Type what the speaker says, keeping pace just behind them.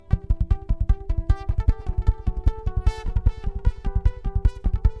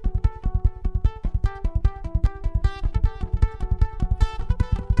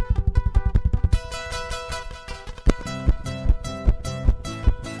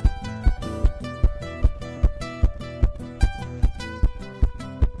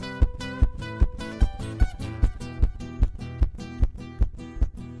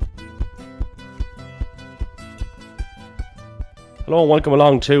Hello and welcome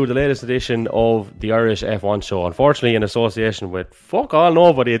along to the latest edition of the Irish F1 show. Unfortunately, in association with fuck all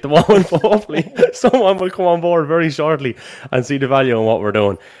nobody at the moment, but hopefully someone will come on board very shortly and see the value in what we're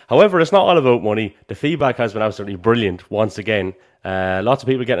doing. However, it's not all about money. The feedback has been absolutely brilliant once again. Lots of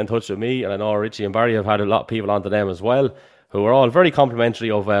people getting in touch with me, and I know Richie and Barry have had a lot of people onto them as well, who are all very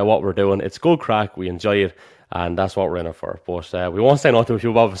complimentary of what we're doing. It's good crack, we enjoy it, and that's what we're in it for. But we won't say nothing if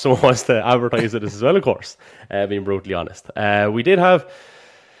someone wants to advertise it as well, of course, being brutally honest. We did have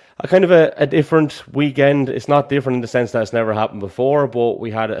a kind of a different weekend. It's not different in the sense that it's never happened before, but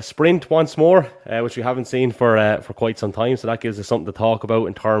we had a sprint once more, which we haven't seen for quite some time, so that gives us something to talk about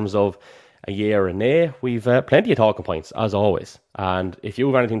in terms of a year and a. We've plenty of talking points, as always, and if you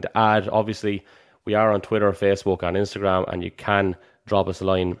have anything to add, obviously we are on Twitter, Facebook and Instagram, and you can drop us a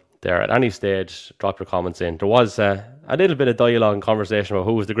line there at any stage. Drop your comments in. There was a little bit of dialogue and conversation about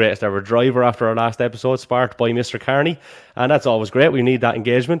who was the greatest ever driver after our last episode, sparked by Mr. Carney, and that's always great. We need that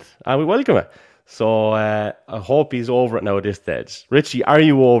engagement and we welcome it. So I hope he's over it now at this stage. Richie, are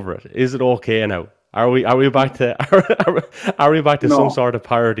you over it? Is it okay now? Are we back to No. some sort of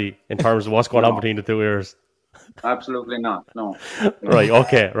parity in terms of what's going on between the two ears? Absolutely not. No. Right,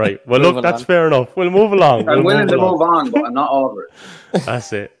 okay, right. Well, look, that's fair enough. We'll move along. I'm willing to move on, but I'm not over it.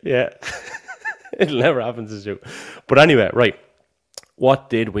 That's it, yeah. It'll never happen to you. But anyway, right. What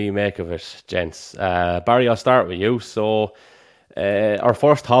did we make of it, gents? Barry, I'll start with you. So, our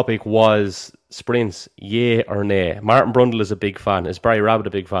first topic was sprints, yay or nay. Martin Brundle is a big fan. Is Barry Rabbit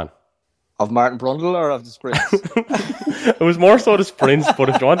a big fan? Of Martin Brundle or of the sprints? It was more so the sprints, but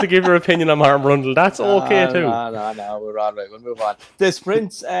if you want to give your opinion on Martin Brundle, that's okay too. No, we're all right. We'll move on. The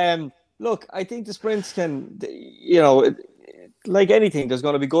sprints, look, I think the sprints can, like anything, there's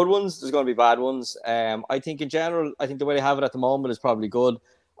going to be good ones, there's going to be bad ones. I think in general, I think the way they have it at the moment is probably good.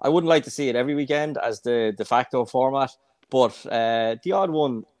 I wouldn't like to see it every weekend as the de facto format, but the odd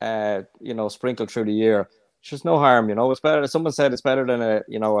one, sprinkled through the year, it's just no harm, It's better. Someone said it's better than an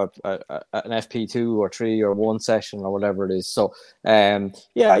FP2 or 3 or 1 session or whatever it is. So, I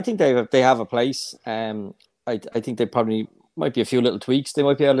think they have a place. I think they probably might be a few little tweaks they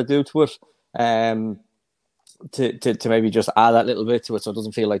might be able to do to it, to maybe just add that little bit to it, so it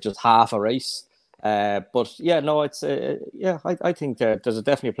doesn't feel like just half a race. But yeah, no, it's I think there's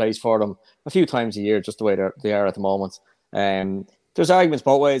definitely a place for them a few times a year, just the way they are at the moment. There's arguments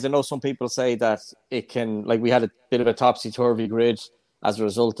both ways. I know some people say that it can, like we had a bit of a topsy-turvy grid as a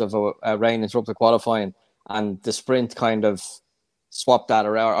result of a rain-interrupted qualifying, and the sprint kind of swapped that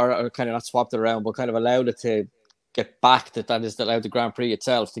around, or kind of not swapped it around, but kind of allowed it to get back, that is, allowed the Grand Prix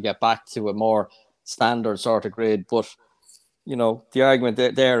itself to get back to a more standard sort of grid. But, the argument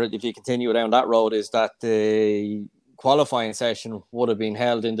there, if you continue down that road, is that the qualifying session would have been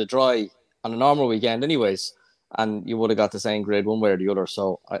held in the dry on a normal weekend anyways, and you would have got the same grid one way or the other.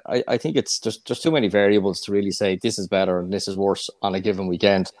 So I think it's just too many variables to really say this is better and this is worse on a given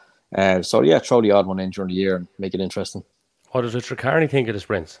weekend. So yeah, throw the odd one in during the year and make it interesting. What does Richard Carney think of the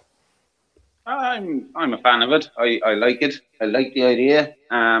sprints? I'm a fan of it. I like it. I like the idea.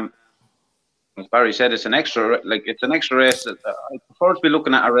 As Barry said, it's an extra race. I prefer to be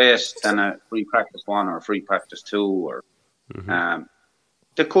looking at a race than a free practice 1 or a free practice 2 or.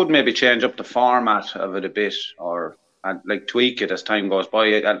 They could maybe change up the format of it a bit, or tweak it as time goes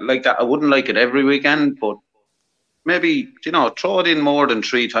by. Like that, I wouldn't like it every weekend, but maybe throw it in more than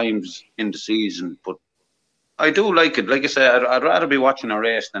 3 times in the season. But I do like it. Like I said, I'd rather be watching a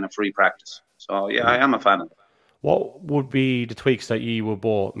race than a free practice. So yeah, I am a fan of it. What would be the tweaks that you would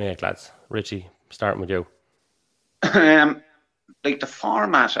both make, lads? Richie, starting with you. Like the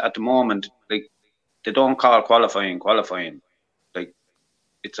format at the moment, like they don't call qualifying.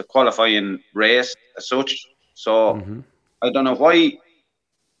 It's a qualifying race as such. So I don't know why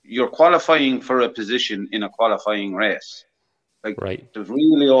you're qualifying for a position in a qualifying race. They've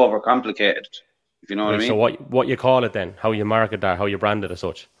really overcomplicated it, if you know what I mean. So what you call it then? How you market that? How you brand it as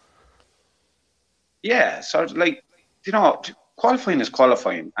such? Yeah, so qualifying is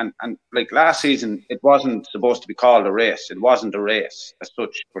qualifying. And like last season, it wasn't supposed to be called a race. It wasn't a race as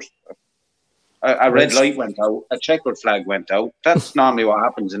such. A red light went out, a checkered flag went out. That's normally what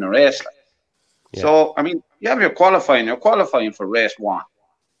happens in a race. Yeah. So, I mean, you have you're qualifying for race 1.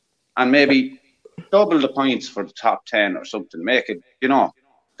 And maybe double the points for the top 10 or something. Make it,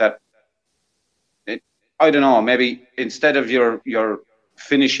 I don't know, maybe instead of your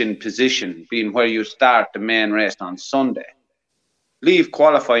finishing position being where you start the main race on Sunday, leave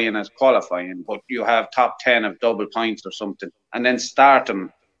qualifying as qualifying, but you have top 10 of double points or something, and then start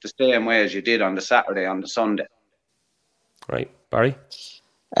them the same way as you did on the Saturday, on the Sunday. Right. Barry?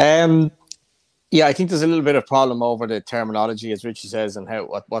 Yeah, I think there's a little bit of problem over the terminology, as Richie says, and how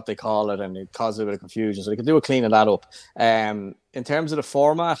what they call it, and it causes a bit of confusion. So they could do a cleaning that up. In terms of the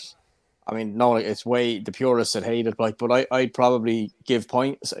format, I mean, no, it's way the purists that hate it, I'd probably give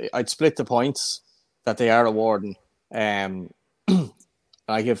points. I'd split the points that they are awarding. I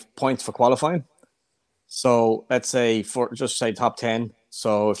give points for qualifying. So let's say just say top 10.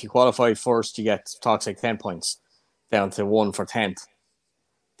 So if you qualify first, you get toxic 10 points down to 1 for 10th.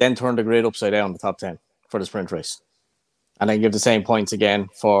 Then turn the grid upside down, the top 10 for the sprint race. And then give the same points again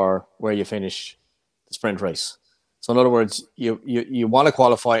for where you finish the sprint race. So in other words, you want to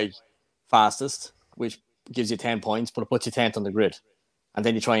qualify fastest, which gives you 10 points, but it puts you 10th on the grid. And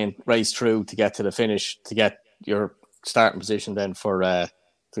then you try and race through to get to the finish, to get your starting position then for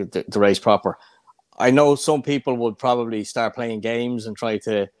the race proper. I know some people would probably start playing games and try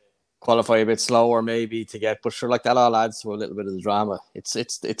to qualify a bit slower maybe to get, but sure, like that all adds to a little bit of the drama.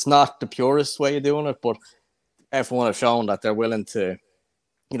 It's not the purest way of doing it, but F1 have shown that they're willing to,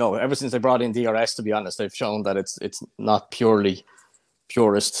 ever since they brought in DRS, to be honest, they've shown that it's not purely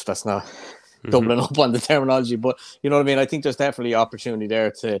purist. That's not doubling up on the terminology, but you know what I mean? I think there's definitely opportunity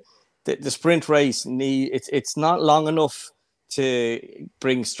there to the sprint race it's not long enough to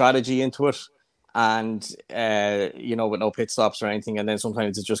bring strategy into it. And with no pit stops or anything, and then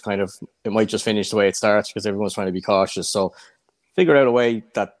sometimes it's just it might just finish the way it starts because everyone's trying to be cautious. So figure out a way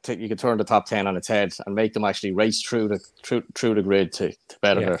that you can turn the top 10 on its head and make them actually race through the grid to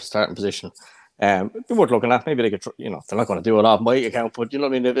better their starting position. It's worth looking at. Maybe they could, they're not going to do it off my account, but you know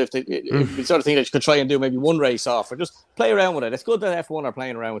what I mean. If the sort of thing that you could try and do maybe one race off or just play around with it. It's good that F1 are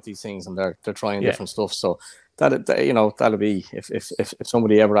playing around with these things and they're trying different stuff. So that'll be if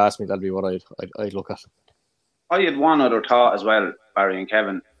somebody ever asked me, that'll be what I'd look at. I had one other thought as well, Barry and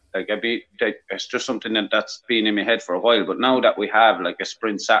Kevin. It's just something that's been in my head for a while. But now that we have like a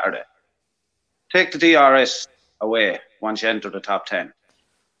sprint Saturday, take the DRS away once you enter the top 10.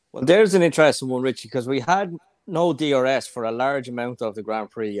 Well, there's an interesting one, Richie, because we had no DRS for a large amount of the Grand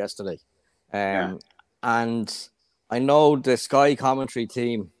Prix yesterday. And I know the Sky commentary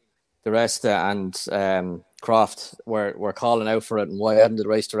team, the Resta and Croft were calling out for it, and why hadn't the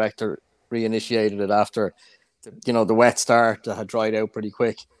race director reinitiated it after the wet start that had dried out pretty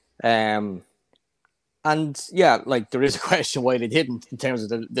quick. And yeah, like there is a question why they didn't in terms of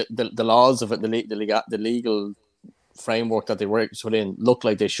the laws of it, the legal framework that they worked within looked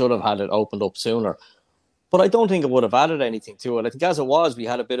like they should have had it opened up sooner. But I don't think it would have added anything to it. I think as it was, we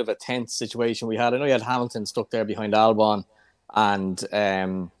had a bit of a tense situation. I know you had Hamilton stuck there behind Albon and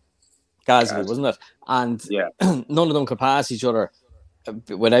Gasly, wasn't it? And none of them could pass each other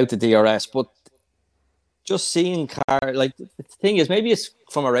without the DRS. But just seeing the thing is, maybe it's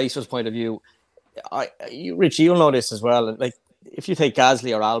from a racer's point of view. Richie, you'll know this as well. Like if you take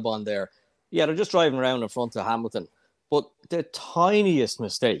Gasly or Albon there, they're just driving around in front of Hamilton. But the tiniest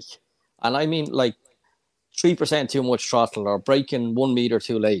mistake, and I mean like 3% too much throttle or braking 1 meter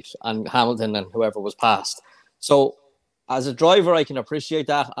too late, and Hamilton and whoever was passed. So as a driver, I can appreciate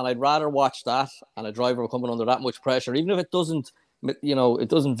that, and I'd rather watch that and a driver coming under that much pressure, even if it doesn't, it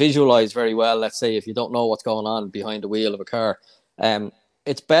doesn't visualize very well. Let's say if you don't know what's going on behind the wheel of a car,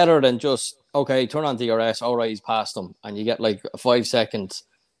 it's better than just turn on DRS. All right, he's passed them, and you get like a 5 second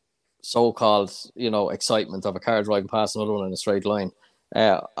so-called excitement of a car driving past another one in a straight line.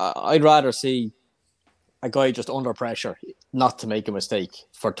 I'd rather see a guy just under pressure not to make a mistake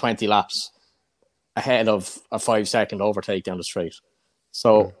for 20 laps ahead of a 5 second overtake down the straight.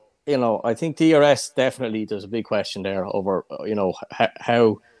 So I think DRS definitely, there's a big question there over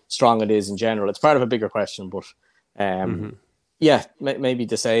how strong it is in general. It's part of a bigger question, but maybe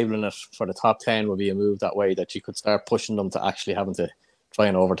disabling it for the top 10 would be a move that way, that you could start pushing them to actually having to try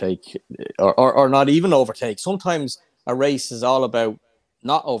and overtake or not even overtake. Sometimes a race is all about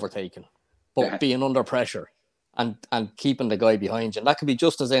not overtaking, but being under pressure and keeping the guy behind you. And that can be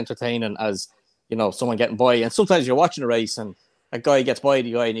just as entertaining as, someone getting by. And sometimes you're watching a race and a guy gets by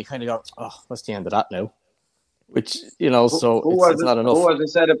the guy and you kind of go, oh, what's the end of that now? Which, so it's not enough. Who was it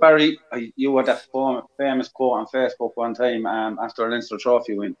said it, Barry? You had that famous quote on Facebook one time after a Leinster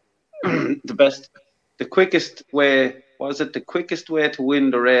Trophy win. The quickest way to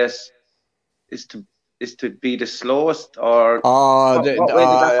win the race is to be the slowest, or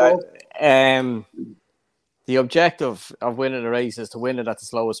the objective of winning a race is to win it at the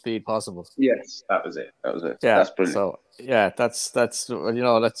slowest speed possible. Yes, that was it. Yeah, that's brilliant. So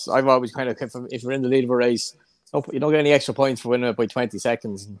that's I've always kind of, if you're in the lead of a race, you don't get any extra points for winning it by 20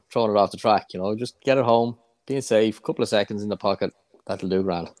 seconds and throwing it off the track. Just get it home, being safe, a couple of seconds in the pocket, that'll do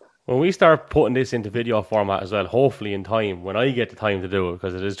grand. when we start putting this into video format as well, hopefully in time, when I get the time to do it,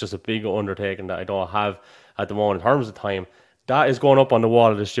 because it is just a big undertaking that I don't have at the moment in terms of time, that is going up on the wall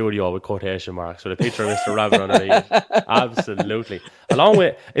of the studio with quotation marks with a picture of Mr. Rabbit underneath. Absolutely. Along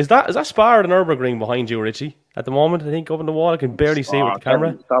with, is that Spar the Nürburgring behind you, Richie? At the moment, I think up on the wall, I can barely see it with the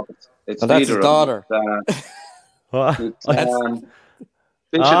camera. Stop it. It's that's his daughter. What? Bishop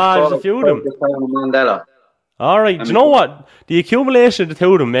there's a few of them. Mandela. All right, do you know what? The accumulation of the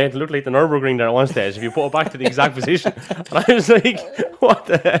two of them made it look like the Nürburgring there at one stage if you put it back to the exact position. And I was like, what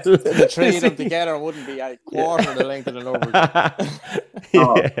the hell? The three of them together wouldn't be a quarter the length of the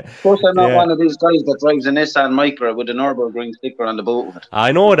Nürburgring. Of course, I'm not one of these guys that drives a Nissan Micra with a Nürburgring sticker on the boot of it.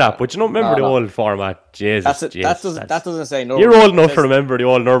 I know that, but you don't remember the old format. Jesus, that doesn't say Nürburgring. You're old enough to remember the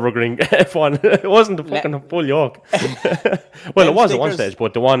old Nürburgring F1. It wasn't the fucking full yoke. Well, it was at one stage,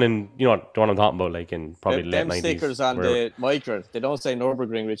 but the one in, the one I'm talking about, like in probably late 90s. Stickers on the Micra, they don't say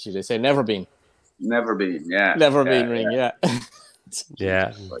Nürburgring, Richie. They say never been. Never been, yeah. Never been ring, yeah.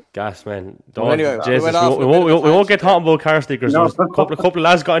 Yeah, gas, man. Anyway, Jesus, we won't get talking about car stickers. No. A couple of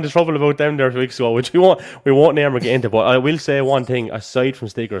lads got into trouble about them there 2 weeks ago, which we won't name or get into. But I will say one thing, aside from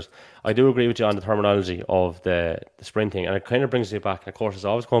stickers, I do agree with you on the terminology of the sprinting, and it kind of brings me back. Of course, it's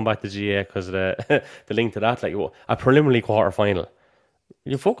always going back to GA because of the link to that, like a preliminary quarter final.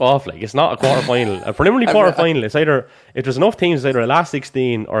 You fuck off, like it's not a quarter final. A preliminary quarter final, it's either, if there's enough teams, it's either a last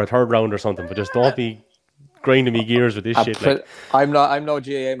 16 or a third round or something, but just don't be grinding me gears with this shit. Like. I'm no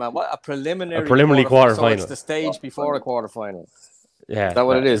GAA man. What a preliminary quarter so final. It's the stage before a quarter final. Yeah, is that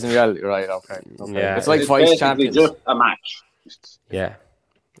what it is in reality? Right? Okay. Yeah, it's like vice champions. Just a match. Yeah,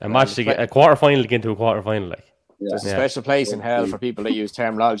 a match to get a quarter final to get into a quarter final, like. There's a special place in hell for people that use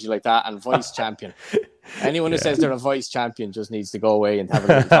terminology like that, and vice champion. Anyone who says they're a vice champion just needs to go away and have a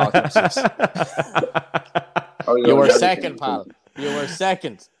little talk to themselves. You were second, pal. You were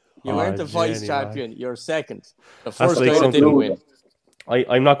second. You weren't the vice champion. You're second. The first guy that didn't win.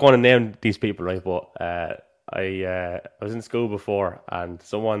 I'm not going to name these people, right? But I was in school before, and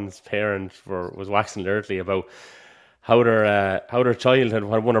someone's parent was waxing lyrically about how their child had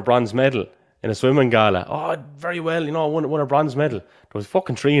won a bronze medal in a swimming gala. Oh, very well, won a bronze medal. There was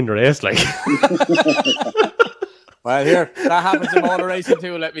fucking 3 in the race, like. Well, here, that happens in motor racing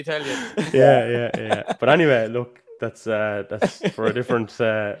too, let me tell you. Yeah. But anyway, look, that's for a different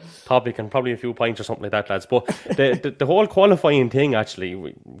topic and probably a few pints or something like that, lads. But the whole qualifying thing, actually,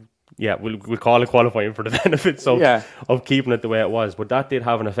 we'll call it qualifying for the benefits of keeping it the way it was. But that did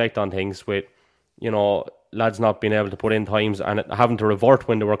have an effect on things with, lads not being able to put in times and having to revert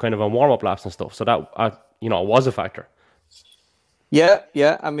when they were kind of on warm-up laps and stuff. So that, was a factor.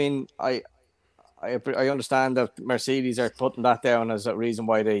 Yeah. I mean, I understand that Mercedes are putting that down as a reason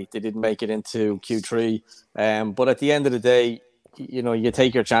why they didn't make it into Q3. But at the end of the day, you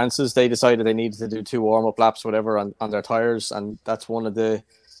take your chances. They decided they needed to do 2 warm-up laps, whatever, on their tyres, and that's one of the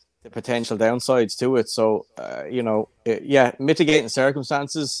potential downsides to it. So, mitigating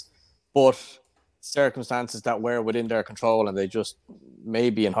circumstances, but circumstances that were within their control, and they just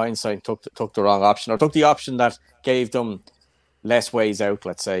maybe in hindsight took the wrong option, or took the option that gave them less ways out,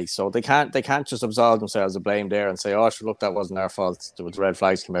 let's say. So they can't just absolve themselves of blame there and say, oh, sure, look, that wasn't our fault. There was red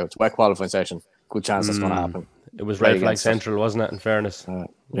flags came out. It's a wet qualifying session. Good chance that's going to happen. It was red flag central, wasn't it? In fairness,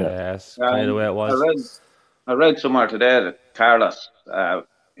 yes, kind of the way it was. I read somewhere today that Carlos, I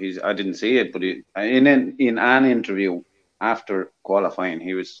didn't see it, but in an interview after qualifying,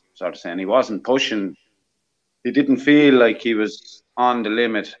 he was sort of saying he wasn't pushing. He didn't feel like he was on the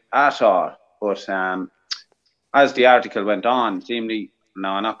limit at all. But as the article went on, seemingly,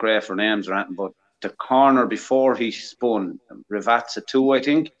 now not great for names or anything, but the corner before he spun, Rivazza 2, I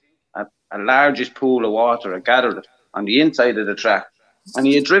think, a largest pool of water had gathered it on the inside of the track, and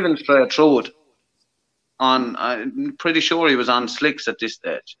he had driven straight through it. I'm pretty sure he was on slicks at this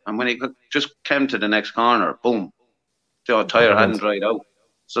stage, and when he just came to the next corner, boom, the tyre hadn't dried out.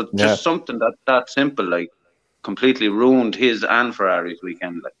 So just something that simple, like, completely ruined his and Ferrari's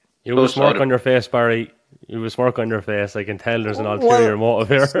weekend. Like, you will smirk on your face, Barry. You will smirk on your face. I can tell there's an ulterior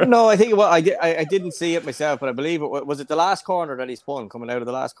motive here. No, I think I didn't see it myself, but I believe it was the last corner that he spun, coming out of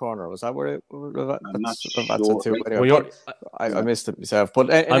the last corner. Was that where I missed it myself.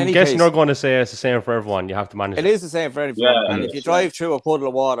 But I'm guessing you're going to say it's the same for everyone. You have to manage it. It is the same for everyone. Yeah, and if you drive through a puddle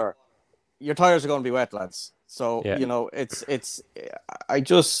of water, your tyres are going to be wet, lads. So,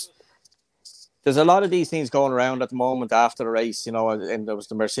 there's a lot of these things going around at the moment after the race, and there was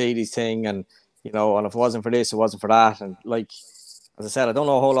the Mercedes thing, and and if it wasn't for this, it wasn't for that. And like, as I said, I don't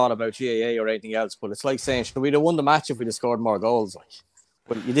know a whole lot about GAA or anything else, but it's like saying, should we have won the match if we'd have scored more goals? Like,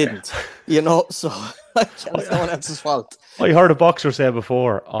 But you didn't, you know, so it's no one else's fault. I heard a boxer say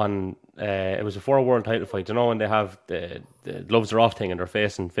before on it was before a world title fight. You know when they have the gloves are off thing and they're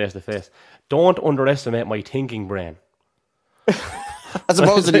facing face to face. Don't underestimate my thinking brain. As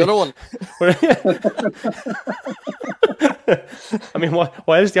opposed to the other one. I mean, what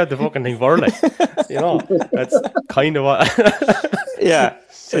else do you have to fucking think for, like? You know, that's kind of what. Yeah,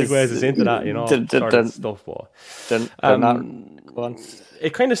 segues us into that, you know, sort of stuff. But they're not. Go on.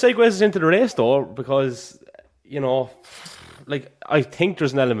 It kind of segues us into the race, though, because you know, like I think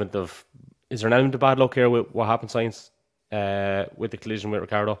there's an element of bad luck here with what happened, Science, with the collision with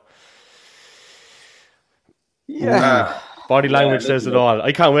Ricciardo. Yeah. Body language says it all.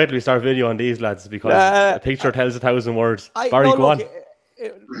 I can't wait till we start video on these lads because a picture tells 1,000 words. Barry, go on.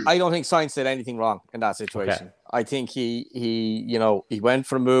 I don't think Sainz did anything wrong in that situation. Okay. I think he went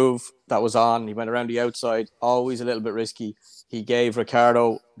for a move that was on. He went around the outside, always a little bit risky. He gave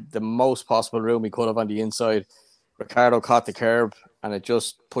Ricciardo the most possible room he could have on the inside. Ricciardo caught the curb and it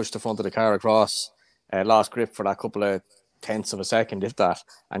just pushed the front of the car across. Lost grip for that couple of tenths of a second, if that,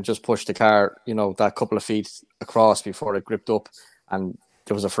 and just pushed the car, that couple of feet across before it gripped up. And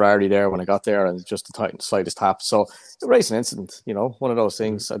there was a Ferrari there when I got there, and just the slightest tap. So the racing incident, one of those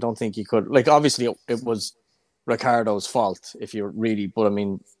things. I don't think he could. Like, obviously, it was Ricciardo's fault if you really. But I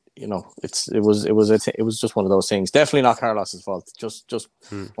mean, it was just one of those things. Definitely not Carlos's fault. Just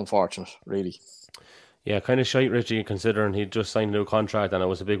unfortunate, really. Yeah, kind of shite, Richie, considering he'd just signed a new contract and it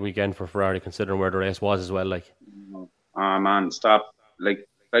was a big weekend for Ferrari, considering where the race was as well. Like, man, stop! Like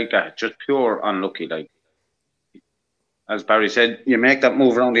that, just pure unlucky. Like, as Barry said, you make that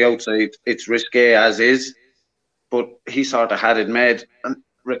move around the outside, it's risky as is, but he sort of had it made. And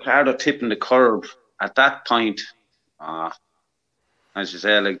Ricciardo tipping the curb at that point, as you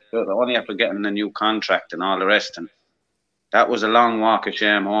say, like, only after getting a new contract and all the rest, and that was a long walk of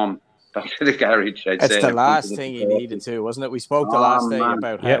shame home. Back to the garage, I'd say. It's the last thing he needed to, wasn't it? We spoke the last day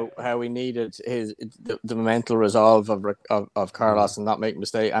about how he needed the mental resolve of Carlos and not make a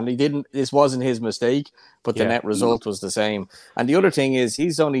mistake. And he didn't. This wasn't his mistake, but the net result was the same. And the other thing is,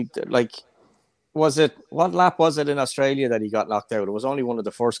 he's only what lap was it in Australia that he got knocked out? It was only one of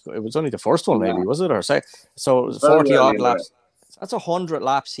the first. It was only the first one, maybe, was it? Or so it was 40 odd laps. That's 100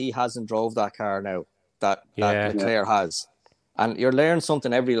 laps he hasn't drove that car now that Leclerc has. And you're learning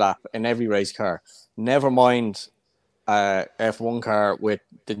something every lap in every race car. Never mind F1 car with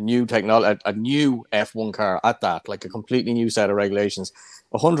the new technology, a new F1 car at that, like a completely new set of regulations.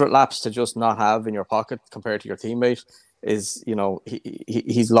 100 laps to just not have in your pocket compared to your teammate is,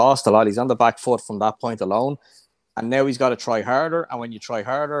 he's lost a lot. He's on the back foot from that point alone. And now he's got to try harder. And when you try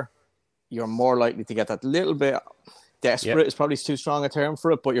harder, you're more likely to get that little bit desperate is probably too strong a term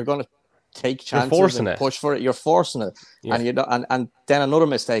for it, but you're going to take chances and push for it. You're forcing it, and then another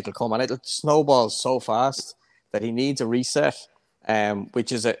mistake will come, and it snowballs so fast that he needs a reset,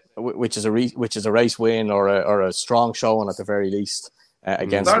 which is a race win or a strong showing at the very least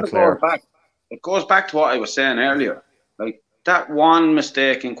against Leclerc. It goes back to what I was saying earlier, like that one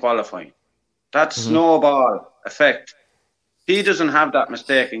mistake in qualifying, that snowball effect. He doesn't have that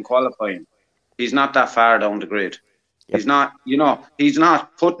mistake in qualifying. He's not that far down the grid. Yep. He's not, he's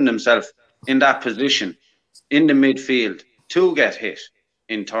not putting himself in that position in the midfield to get hit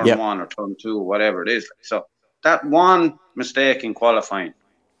in turn one or turn two, whatever it is. So that one mistake in qualifying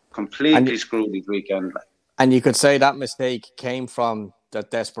completely screwed his weekend. And you could say that mistake came from the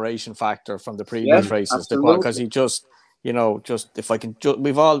desperation factor from the previous races, because he just, if I can,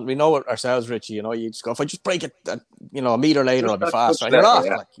 we know it ourselves, Richie. You just go, if I just break it, a meter later, I'll be faster. And you're off.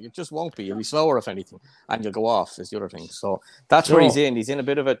 Like, you just won't be. You'll be slower if anything, and you'll go off. Is the other thing. So that's where he's in. He's in a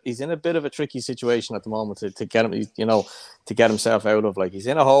bit of a tricky situation at the moment to get him, to get himself out of. Like, he's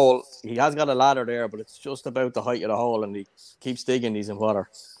in a hole. He has got a ladder there, but it's just about the height of the hole, and he keeps digging. He's in water.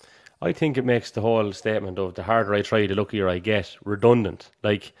 I think it makes the whole statement of the harder I try, the luckier I get redundant.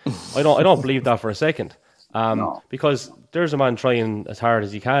 Like, I don't believe that for a second. Because there's a man trying as hard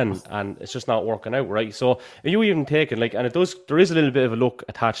as he can and it's just not working out, right? So if you even take it, there is a little bit of a luck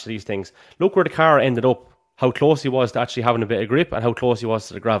attached to these things. Look where the car ended up, how close he was to actually having a bit of grip and how close he was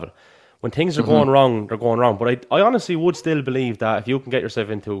to the gravel. When things are going wrong, they're going wrong. But I honestly would still believe that if you can get yourself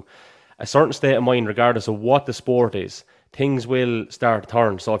into a certain state of mind, regardless of what the sport is, things will start to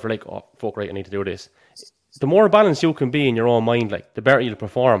turn. So if you're like, oh, fuck, right, I need to do this. The more balanced you can be in your own mind, like, the better you'll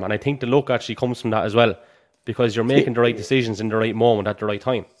perform. And I think the luck actually comes from that as well. Because you're making the right decisions in the right moment at the right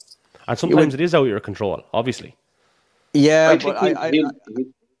time. And sometimes it is out of your control, obviously. Yeah,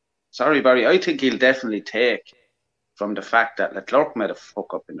 sorry, Barry, I think he'll definitely take from the fact that Leclerc made a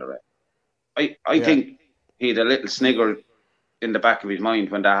fuck up in the race. I think he had a little snigger in the back of his mind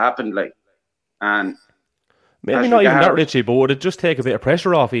when that happened. Like, and maybe not even that, Richie, but would it just take a bit of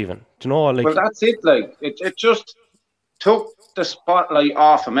pressure off even? Do you know, like... Well, that's it. Like, it just took the spotlight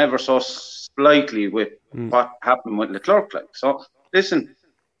off him ever so slightly with what happened with Leclerc. Like, so listen,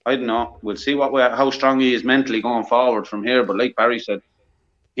 I don't know. We'll see how strong he is mentally going forward from here. But like Barry said,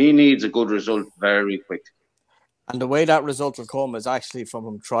 he needs a good result very quick. And the way that result will come is actually from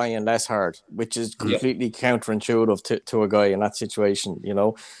him trying less hard, which is completely counterintuitive to a guy in that situation. You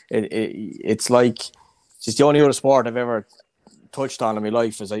know, it's like it's the only other sport I've ever touched on in my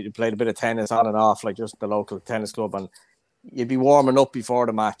life is I played a bit of tennis on and off, like just the local tennis club, and you'd be warming up before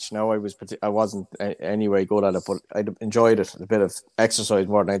the match. Now I wasn't anyway good at it, but I enjoyed it, a bit of exercise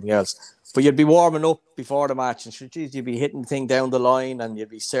more than anything else. But you'd be warming up before the match, and you'd be hitting the thing down the line, and you'd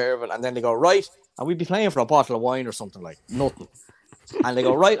be serving, and then they go right, and we'd be playing for a bottle of wine or something, like nothing, and they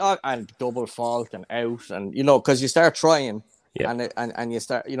go right on, and double fault and out, and you know, because you start trying. Yeah. And you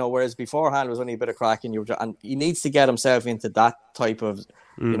start, you know, whereas beforehand it was only a bit of cracking. And he needs to get himself into that type of,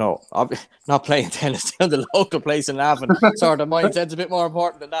 you know, not playing tennis down the local place in Navan. Sort of mindset's a bit more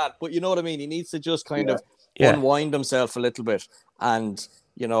important than that. But you know what I mean? He needs to just kind of unwind himself a little bit. And,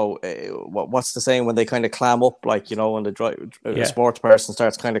 you know, what's the saying when they kind of clam up, like, you know, when the sports person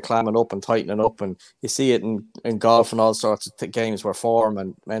starts kind of clamming up and tightening up. And you see it in golf and all sorts of games where form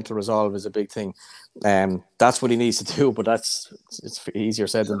and mental resolve is a big thing. That's what he needs to do, but it's easier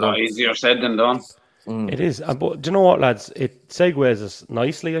said than done. Easier said than done. It is. But do you know what, lads? It segues us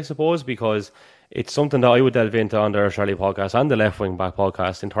nicely, I suppose, because it's something that I would delve into on the Charlie podcast and the Left Wing Back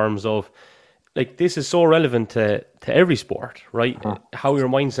podcast in terms of, like, this is so relevant to every sport, right? How your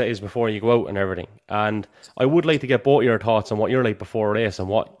mindset is before you go out and everything. And I would like to get both your thoughts on what you're like before a race and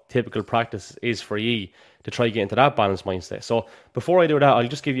what typical practice is for you to try to get into that balanced mindset. So before I do that, I'll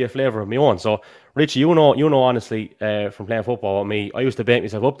just give you a flavour of my own. So Richie, you know honestly from playing football with me, I used to bait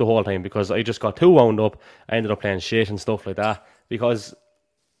myself up the whole time because I just got too wound up. I ended up playing shit and stuff like that because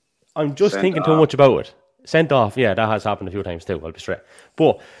I'm just thinking too much about it. Sent off, yeah, that has happened a few times too, I'll be straight.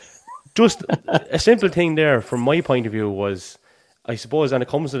 But just a simple thing there from my point of view was, I suppose, and it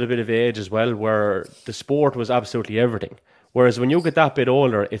comes with a bit of age as well, where the sport was absolutely everything. Whereas when you get that bit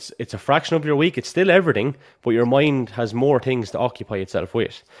older, it's a fraction of your week. It's still everything, but your mind has more things to occupy itself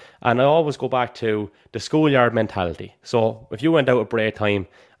with. And I always go back to the schoolyard mentality. So if you went out at break time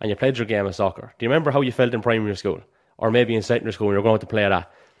and you played your game of soccer, do you remember how you felt in primary school? Or maybe in secondary school when you were going to play that?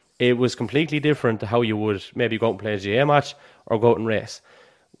 It was completely different to how you would maybe go out and play a GA match or go out and race.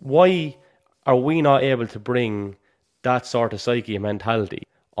 Why are we not able to bring that sort of psyche and mentality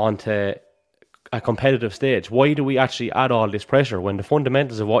onto a competitive stage? Why do we actually add all this pressure when the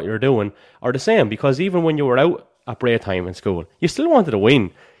fundamentals of what you're doing are the same? Because even when you were out at break time in school, you still wanted to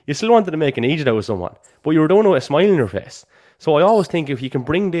win. You still wanted to make an idiot out of someone, but you were doing it with a smile on your face. So I always think if you can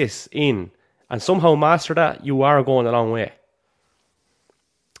bring this in and somehow master that, you are going a long way.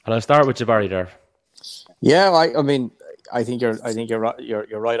 And I'll start with Jabari there. Yeah, I mean, I think you're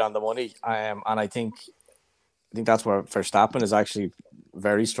right on the money. And I think that's where Verstappen is actually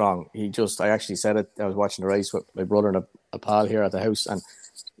very strong. I actually said it. I was watching the race with my brother and a pal here at the house, and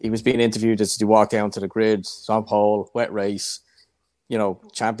he was being interviewed as he walked down to the grid, on pole, wet race, you know,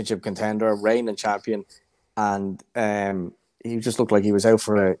 championship contender, reigning champion, and he just looked like he was out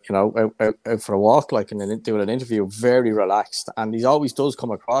for a walk, like, and then doing an interview, very relaxed. And he always does come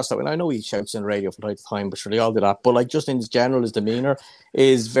across that. And I know he shouts in radio from time to time, but sure, they all do that. But like, just in general, his demeanor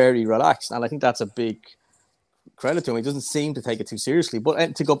is very relaxed, and I think that's a big credit to him. He doesn't seem to take it too seriously.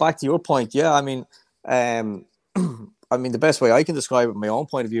 But to go back to your point, yeah, I mean, the best way I can describe it, my own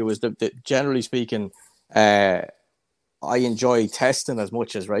point of view, is that generally speaking, I enjoy testing as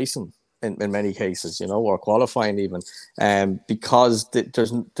much as racing in many cases, you know, or qualifying even, because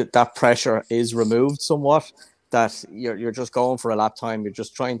that pressure is removed somewhat. That you're just going for a lap time, you're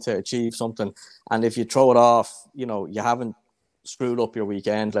just trying to achieve something, and if you throw it off, you know, you haven't screwed up your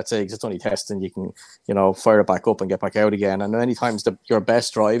weekend, let's say, because it's only testing, you can, you know, fire it back up and get back out again. And many times your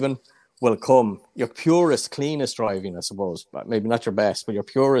best driving will come, your purest, cleanest driving, I suppose, but maybe not your best, but your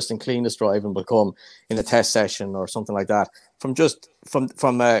purest and cleanest driving will come in a test session or something like that. From the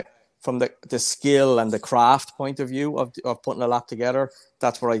skill and the craft point of view of putting a lap together,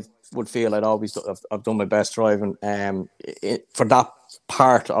 that's where I would feel I've done my best driving for that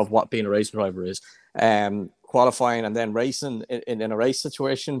part of what being a racing driver is. Qualifying and then racing in a race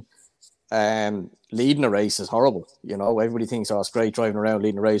situation, leading a race is horrible. You know, everybody thinks, oh, it's great driving around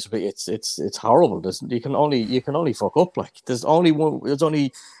leading a race, but it's horrible. You can only fuck up. Like, you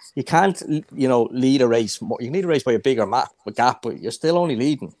can't, you know, lead a race. You can lead a race by a bigger gap, but you're still only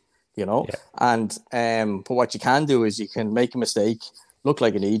leading. you know. Yeah. And but what you can do is you can make a mistake, look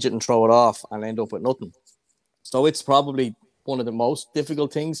like an idiot, and throw it off, and end up with nothing. So it's probably one of the most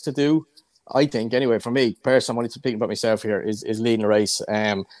difficult things to do, I think. Anyway, for me personally, I'm only speaking about myself here, is leading a race.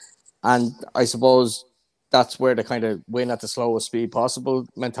 And I suppose that's where the kind of win at the slowest speed possible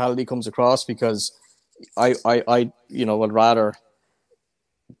mentality comes across, because I would rather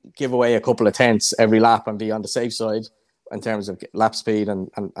give away a couple of tenths every lap and be on the safe side in terms of lap speed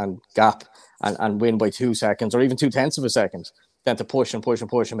and gap, and win by 2 seconds or even 2/10 of a second, than to push and push and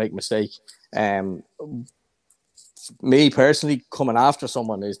push and make a mistake. Me personally, coming after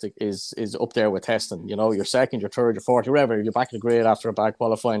someone is up there with testing. You know, you're second, you're third, you're fourth, wherever, you're back in the grid after a bad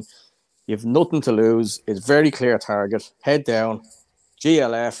qualifying. You have nothing to lose. It's very clear target. Head down,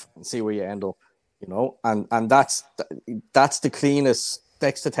 GLF, and see where you end up. You know, and that's the cleanest.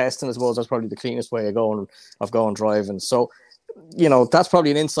 Next to testing, I suppose that's probably the cleanest way of going driving. So, you know, that's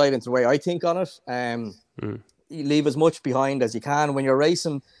probably an insight into the way I think on it. You leave as much behind as you can when you're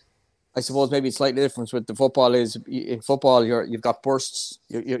racing. I suppose maybe it's slightly different with the football. Is in football you've got bursts.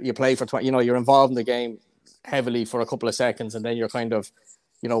 You play for 20. You know, you're involved in the game heavily for a couple of seconds, and then you're kind of,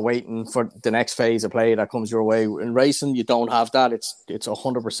 you know, waiting for the next phase of play that comes your way. In racing, you don't have that. It's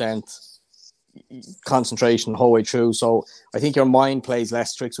 100% concentration the whole way through. So I think your mind plays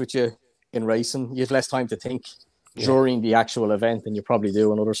less tricks with you in racing. You have less time to think during the actual event than you probably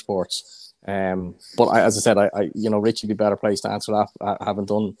do in other sports. But as I said, Richie would be better placed to answer that. I haven't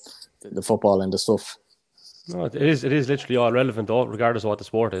done the football and the stuff. No, it is literally all relevant, though, regardless of what the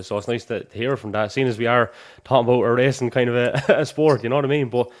sport is. So it's nice to hear from that, seeing as we are talking about a racing kind of a sport, you know what I mean?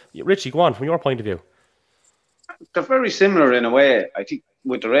 But Richie, go on, from your point of view. They're very similar in a way. I think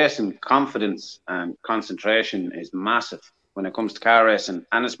with the racing, confidence and concentration is massive when it comes to car racing,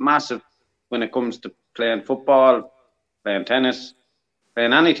 and it's massive when it comes to playing football, playing tennis,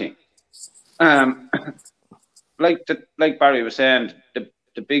 playing anything. Like Barry was saying,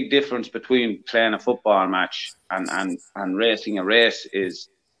 the big difference between playing a football match and racing a race is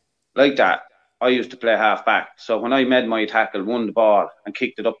like that. I used to play half back, so when I made my tackle, won the ball and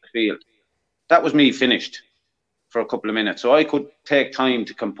kicked it up the field, that was me finished for a couple of minutes. So I could take time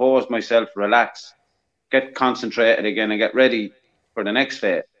to compose myself, relax, get concentrated again, and get ready for the next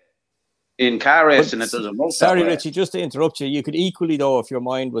phase. In car racing, it doesn't work. Sorry, Richie, just to interrupt you. You could equally, though, if your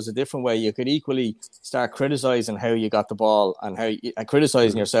mind was a different way, you could equally start criticising how you got the ball and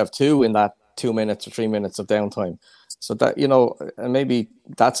criticising yourself too in that 2 minutes or 3 minutes of downtime. So that, you know, maybe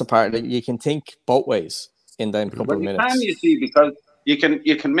that's a part that you can think both ways in them couple of minutes. You see, because you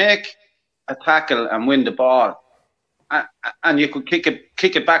can make a tackle and win the ball, and you could kick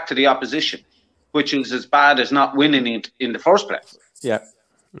it back to the opposition, which is as bad as not winning it in the first place. Yeah.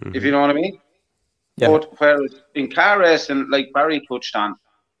 If you know what I mean. Yeah. But whereas in car racing, like Barry touched on,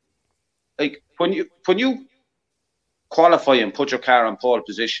 like when you qualify and put your car in pole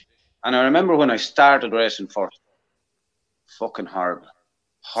position, and I remember when I started racing first, fucking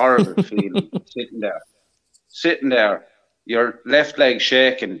horrible feeling, sitting there, your left leg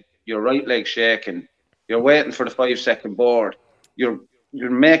shaking, your right leg shaking, you're waiting for the 5-second board, you're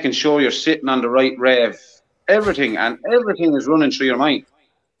making sure you're sitting on the right rev, everything is running through your mind.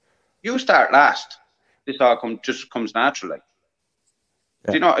 You start last. This all just comes naturally.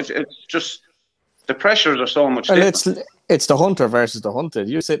 Yeah. You know, it's just the pressures are so much. Well, it's the hunter versus the hunted.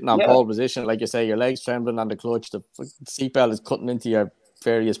 You're sitting on pole position, like you say, your legs trembling on the clutch, the seatbelt is cutting into your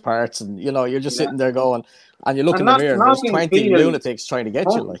various parts, and you know you're just sitting there going, and you look in the mirror, and there's 20 lunatics trying to get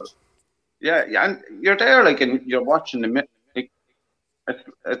you, like. Yeah, and you're there, like, and you're watching the.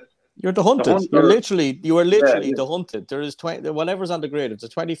 You're the hunted. You are literally the hunted. There is 20, whatever's on the grid. If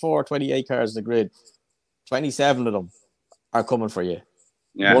there's 24, 28 cars on the grid, 27 of them are coming for you,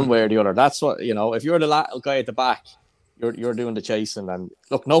 one way or the other. That's what, you know. If you're the guy at the back, you're doing the chasing. And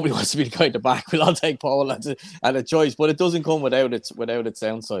look, nobody wants to be the guy at the back. We'll all take pole and a choice, but it doesn't come without its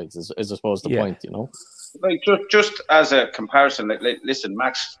downsides. Is I suppose the point, you know. Like just as a comparison, like listen,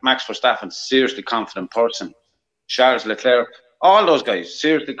 Max Verstappen, seriously confident person. Charles Leclerc. All those guys,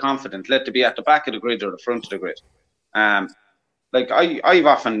 seriously confident, let to be at the back of the grid or the front of the grid. Like I've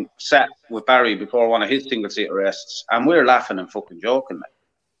often sat with Barry before one of his single-seater races, and we're laughing and fucking joking. Like.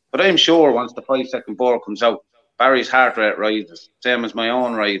 But I'm sure once the 5-second board comes out, Barry's heart rate rises, same as my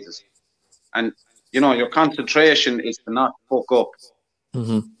own rises. And, you know, your concentration is to not fuck up.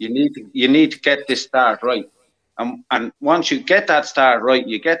 Mm-hmm. You need to get this start right. And once you get that start right,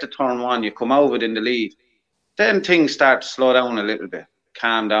 you get to turn one, you come over in the lead, then things start to slow down a little bit,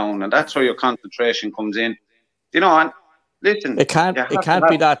 calm down, and that's where your concentration comes in. You know, and listen, It can't you have to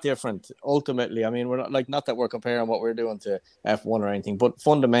be have, that different. Ultimately, I mean, we're not that we're comparing what we're doing to F1 or anything, but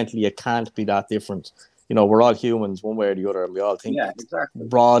fundamentally, it can't be that different. You know, we're all humans, one way or the other, and we all think yeah, exactly.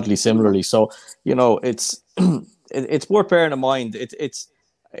 broadly similarly. So, you know, it's it's worth bearing in mind.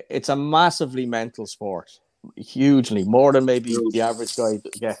 It's a massively mental sport, hugely more than maybe the average guy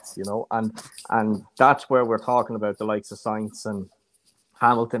gets. You know, and that's where we're talking about the likes of Sainz and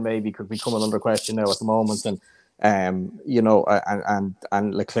Hamilton maybe could be coming under question now at the moment, and you know,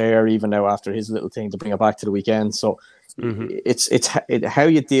 and Leclerc even now after his little thing to bring it back to the weekend. So it's how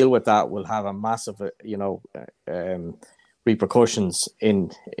you deal with that will have a massive, you know, repercussions in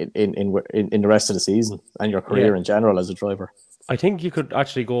the rest of the season and your career in general as a driver. I think you could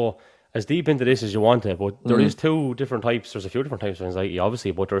actually go as deep into this as you want to, but there is two different types. There's a few different types of anxiety,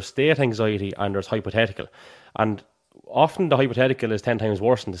 obviously, but there's state anxiety and there's hypothetical. And often the hypothetical is 10 times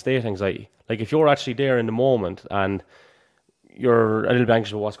worse than the state anxiety. Like if you're actually there in the moment and you're a little bit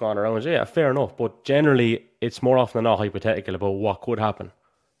anxious about what's going on around you, yeah, fair enough. But generally, it's more often than not hypothetical about what could happen.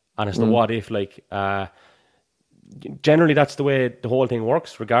 And it's the what if, like, generally that's the way the whole thing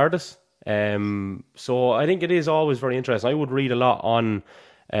works, regardless. So I think it is always very interesting. I would read a lot on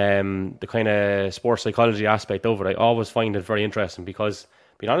the kind of sports psychology aspect of it. I always find it very interesting because,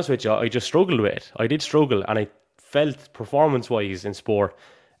 being honest with you, I just struggled with it. I did struggle, and I felt performance-wise in sport,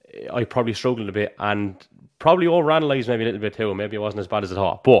 I probably struggled a bit and probably overanalyzed maybe a little bit too. Maybe it wasn't as bad as I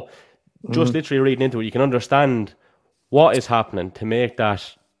thought. But just literally reading into it, you can understand what is happening to make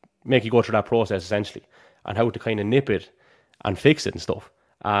you go through that process essentially, and how to kind of nip it and fix it and stuff.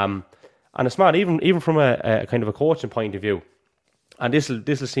 And it's mad, even from a kind of a coaching point of view. And this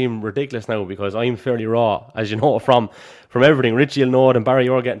will seem ridiculous now because I'm fairly raw, as you know, from everything. Richie will know it, and Barry,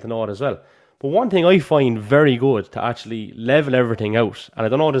 you're getting to know it as well. But one thing I find very good to actually level everything out, and I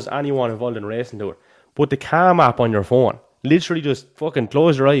don't know if there's anyone involved in racing do it, but the Calm app on your phone, literally just fucking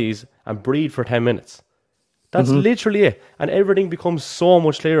close your eyes and breathe for 10 minutes. That's literally it. And everything becomes so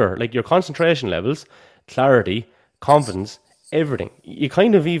much clearer. Like your concentration levels, clarity, confidence, everything. You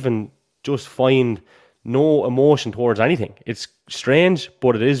kind of even just find no emotion towards anything. It's strange,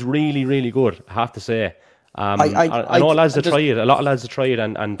 but it is really, really good, I have to say. I know lads that try it. A lot of lads that try it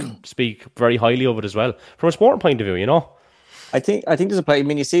and speak very highly of it as well. From a sporting point of view, you know. I think there's a play. I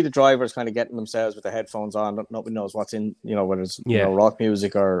mean, you see the drivers kind of getting themselves with the headphones on. Nobody knows what's in, you know, whether it's you know, rock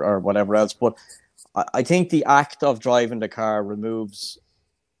music or whatever else. But I think the act of driving the car removes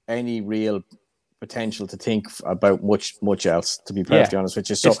any real potential to think about much else, to be perfectly honest with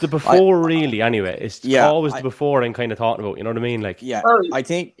you. So it's the before, really, anyway. It's always the before I'm kind of talking about, you know what I mean? Like, Barry, I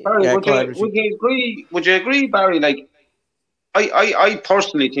think... Barry, would you agree, Barry, like, I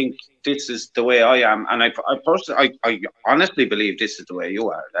personally think this is the way I am, and I honestly believe this is the way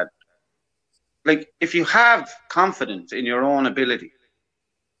you are, that, like, if you have confidence in your own ability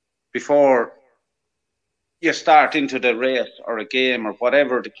before you start into the race or a game or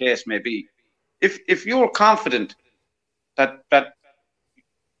whatever the case may be, if you're confident that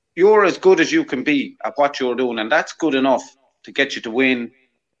you're as good as you can be at what you're doing, and that's good enough to get you to win,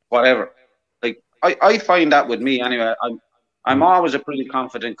 whatever. Like I find that with me anyway. I'm always a pretty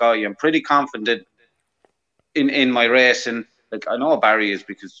confident guy. I'm pretty confident in my racing. Like I know Barry is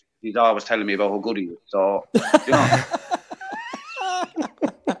because he's always telling me about how good he is. So you know.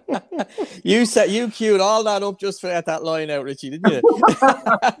 You queued all that up just for that line out, Richie, didn't you?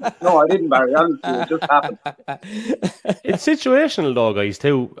 No, I didn't, Barry. Honestly, it just happened. It's situational though, guys,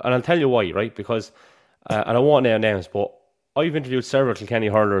 too, and I'll tell you why, right? Because, and I won't name names, but I've interviewed several Kilkenny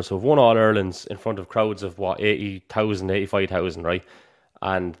hurlers who've won All-Irelands in front of crowds of, 80,000, 85,000, right?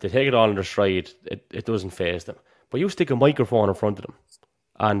 And they take it all in their stride. It doesn't faze them. But you stick a microphone in front of them,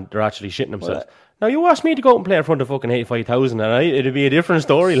 and they're actually shitting themselves. Now, you asked me to go out and play in front of fucking 85,000 and it'd be a different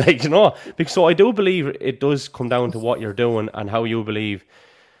story, like, you know. Because, so I do believe it does come down to what you're doing and how you believe,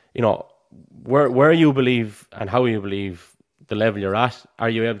 you know, where you believe and how you believe the level you're at. Are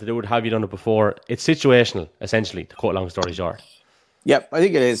you able to do it? Have you done it before? It's situational, essentially, to cut a long story short. Yep, I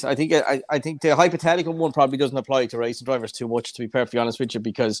think it is. I think the hypothetical one probably doesn't apply to racing drivers too much, to be perfectly honest with you,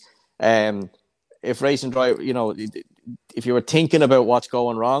 because if racing driver, you know, if you were thinking about what's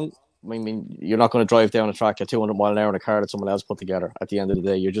going wrong, I mean, you're not going to drive down a track at 200 mile an hour in a car that someone else put together. At the end of the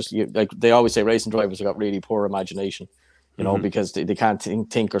day, you like they always say, racing drivers have got really poor imagination, you know, because they can't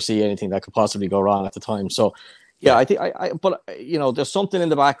think or see anything that could possibly go wrong at the time. So, yeah, I think but you know, there's something in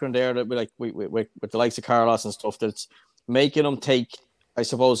the background there that with the likes of Carlos and stuff that's making him take, I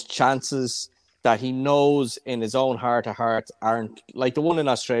suppose, chances that he knows in his own heart to heart aren't, like the one in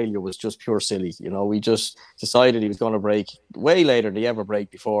Australia was just pure silly. You know, we just decided he was going to brake way later than he ever brake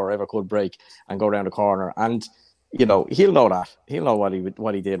before or ever could brake and go around the corner. And he'll know that. He'll know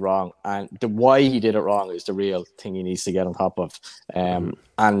what he did wrong, and the why he did it wrong is the real thing he needs to get on top of.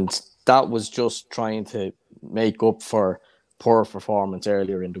 And that was just trying to make up for poor performance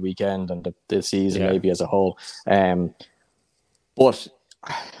earlier in the weekend and the season maybe as a whole. But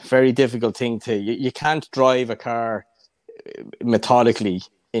very difficult thing to you can't drive a car methodically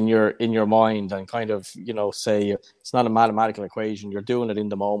in your mind and kind of say it's not a mathematical equation. You're doing it in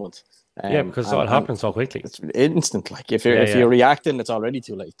the moment. Because it all happens so quickly. It's instant. Like if you're reacting, it's already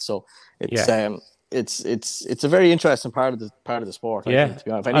too late. So it's a very interesting part of the sport. I think, to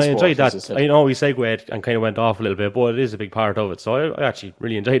be honest. I enjoyed that. I know we segued and kind of went off a little bit, but it is a big part of it. So I actually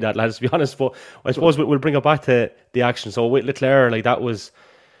really enjoyed that, lads, to be honest. But I suppose we'll bring it back to the action. So with Leclerc, like that was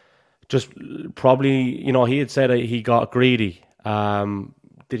just probably, he had said he got greedy.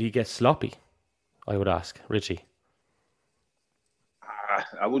 Did he get sloppy? I would ask Richie.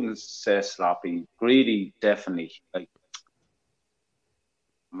 I wouldn't say sloppy. Greedy, definitely. Like,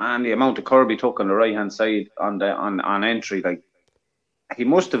 man, the amount of curb he took on the right hand side on entry, like he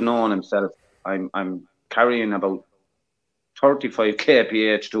must have known himself. I'm carrying about 35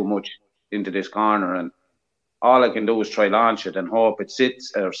 kph too much into this corner, and all I can do is try launch it and hope it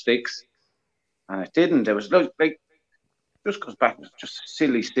sits or sticks. And it didn't. It was like just goes back. Just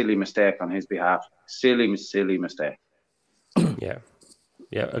a silly mistake on his behalf. Silly mistake.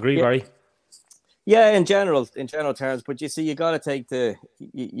 Yeah, agree, Barry. Yeah, in general terms, but you see, you got to take the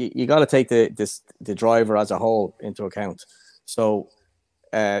driver as a whole into account. So,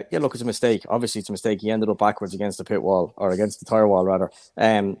 look, it's a mistake. Obviously, it's a mistake. He ended up backwards against the pit wall, or against the tire wall, rather.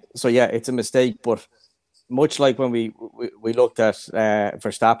 So yeah, it's a mistake. But much like when we looked at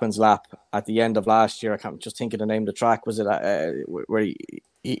Verstappen's lap at the end of last year, I can't just think of the name of the track. Was it where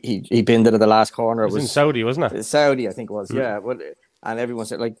he binned it at the last corner? It was in Saudi, wasn't it? Saudi, I think it was. Yeah. And everyone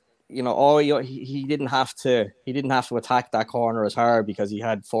said, like, he didn't have to attack that corner as hard because he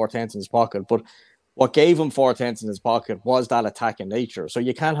had 4/10 in his pocket. But what gave him 4/10 in his pocket was that attacking nature. So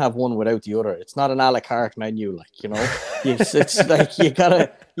you can't have one without the other. It's not an a la carte menu, like, it's like you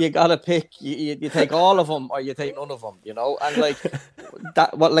gotta pick. You take all of them or you take none of them, And like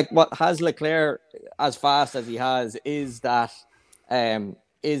that, what has Leclerc as fast as he has is that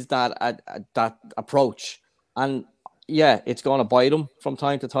that approach. And yeah, it's going to bite him from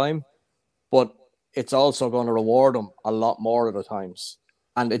time to time, but it's also going to reward him a lot more at the times.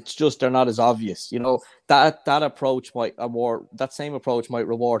 And it's just, they're not as obvious. That approach that same approach might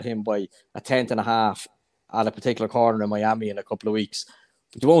reward him by a 10.5 at a particular corner in Miami in a couple of weeks.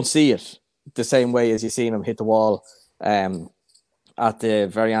 But you won't see it the same way as you've seen him hit the wall at the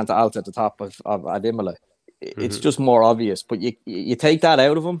Variante Alta at the top of Imola. It's just more obvious. But you take that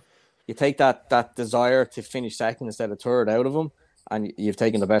out of him. You take that desire to finish second instead of third out of him, and you've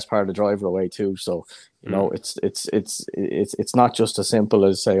taken the best part of the driver away too. So it's not just as simple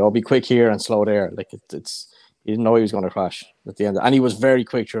as say, "Oh, be quick here and slow there." Like it's you didn't know he was going to crash at the end, and he was very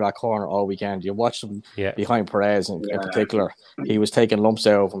quick through that corner all weekend. You watched him behind Perez in particular; he was taking lumps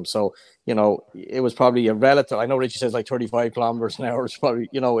out of him. So it was probably a relative. I know Richie says like 35 kilometers an hour. It's probably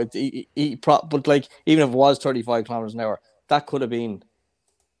but like even if it was 35 kilometers an hour, that could have been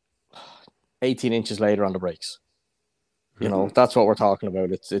 18 inches later on the brakes. That's what we're talking about.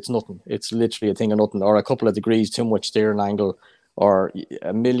 It's nothing. It's literally a thing of nothing, or a couple of degrees too much steering angle, or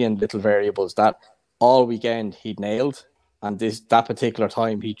a million little variables that all weekend he'd nailed. And that particular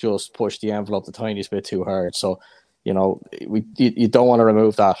time, he just pushed the envelope the tiniest bit too hard. So, you don't want to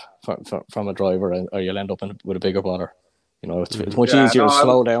remove that from a driver, or you'll end up with a bigger bladder. It's much easier to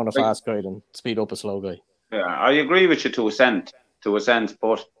slow down a fast guy than speed up a slow guy. Yeah, I agree with you to a sense,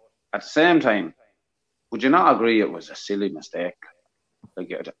 but at the same time, would you not agree it was a silly mistake?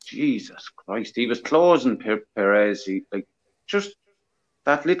 Like, Jesus Christ, he was closing Perez. Just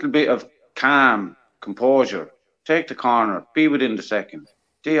that little bit of calm, composure. Take the corner, be within the second.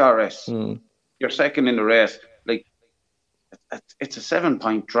 DRS, you're second in the race. Like, it's a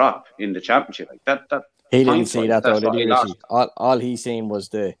 7-point drop in the championship. Like that. He didn't see that though, did he? Richie? All he seen was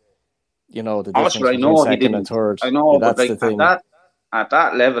the difference between second and third. I know, but like at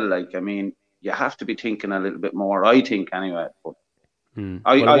that level, like, I mean, you have to be thinking a little bit more, I think, anyway. But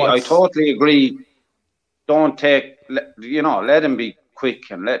I totally agree. Don't let him be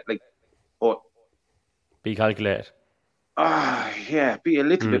quick and be calculated. Be a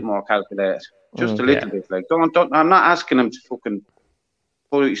little bit more calculated. Just a little bit. Like, don't. I'm not asking him to fucking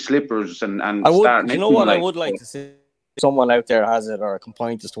put his slippers and start. You know what? I would like to see someone out there has it or can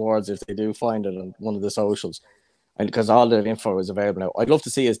point us towards if they do find it on one of the socials. And because all the info is available now, I'd love to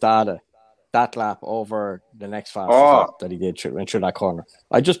see his data, that lap over the next fastest lap that he did through that corner.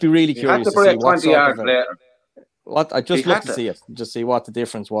 I'd just be really curious to see what sort of what I just He looked had to see it, just see what the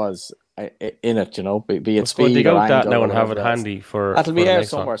difference was in it. You know, be it Let's go speed dig or out that angle now or and have it whatever else. handy for That'll the be out next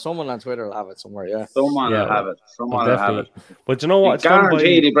somewhere. one. Someone on Twitter will have it somewhere. Yeah. Someone Yeah, will have it. well, Someone will have it. definitely. But you know what? It's done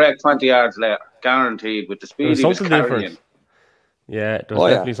Guaranteed by. he break 20 yards later. Guaranteed with the There speed was he was something different. carrying. Yeah, there's Oh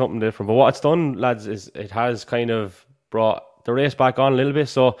yeah. definitely something different. But what it's done, lads, is it has kind of brought the race back on a little bit.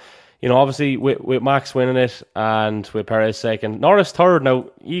 So, you know, obviously with Max winning it and with Perez second, Norris third. Now,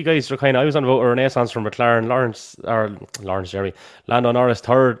 you guys are kind of, I was on about a renaissance from McLaren, Lando Norris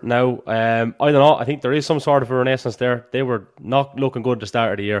third now. I don't know. I think there is some sort of a renaissance there. They were not looking good at the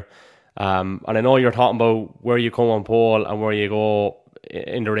start of the year. And I know you're talking about where you come on pole and where you go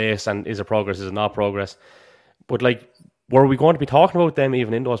in the race and is it progress, is it not progress. But like, were we going to be talking about them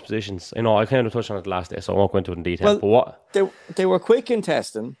even in those positions? You know, I kind of touched on it last day, so I won't go into it in detail. Well, but what? They were quick in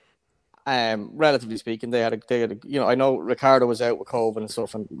testing. Relatively speaking, they had a, you know, I know Ricardo was out with COVID and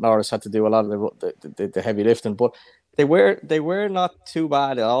stuff, and Norris had to do a lot of the heavy lifting, but they were not too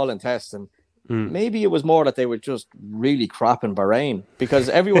bad at all in testing. Maybe it was more that they were just really crap in Bahrain, because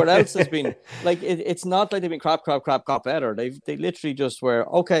everywhere else has been like it's not like they've been crap better. They literally just were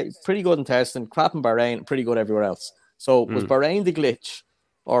okay, pretty good in testing, crap in Bahrain, pretty good everywhere else. So was Bahrain the glitch,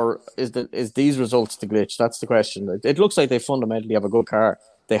 or is these results the glitch? That's the question. It looks like they fundamentally have a good car.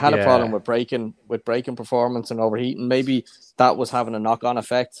 They had a problem with braking performance and overheating. Maybe that was having a knock-on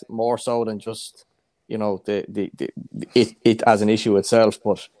effect more so than just, you know, it as an issue itself.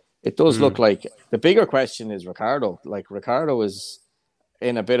 But it does look like the bigger question is Ricardo. Like, Ricardo is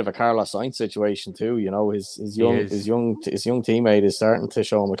in a bit of a Carlos Sainz situation too. You know, his young teammate is starting to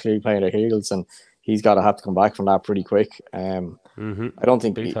show him a clear play in their heels, and he's got to have to come back from that pretty quick. I don't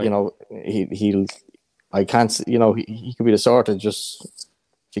think you know he'll. I can't. You know, he could be the sort of just,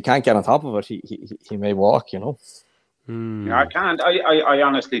 if he can't get on top of it, he may walk. You know. Yeah, I can't. I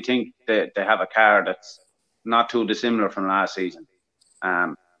honestly think that they have a car that's not too dissimilar from last season.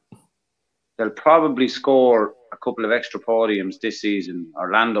 They'll probably score a couple of extra podiums this season.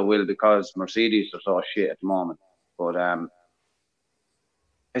 Orlando will, because Mercedes are so shit at the moment. But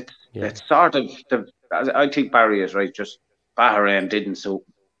it's sort of I think Barry is right. Just Bahrain didn't suit,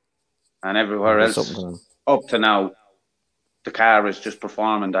 and everywhere else up to now, the car is just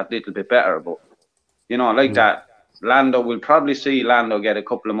performing that little bit better. But you know, like that, Lando will probably see Lando get a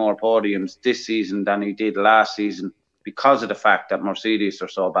couple of more podiums this season than he did last season, because of the fact that Mercedes are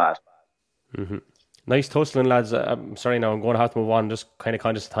so bad. Nice tussling, lads. I'm sorry now, I'm going to have to move on, just kind of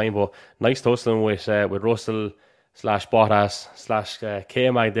conscious of time, but nice tussling with Russell / Bottas /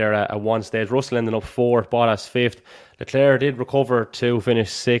 K-Mag there at one stage. Russell ended up 4th, Bottas 5th. Leclerc did recover to finish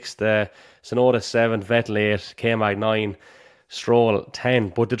 6th. Tsunoda 7th, Vettel 8th, K-Mag 9, Stroll 10.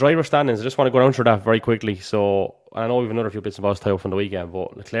 But the driver standings, I just want to go down through that very quickly. So I know we have another few bits and bobs tie up from the weekend,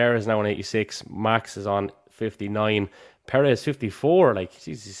 but Leclerc is now on 86, Max is on 59, Perez 54. Like,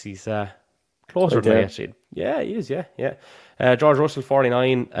 Jesus, he's closer to me, actually. Yeah, he is, yeah. George Russell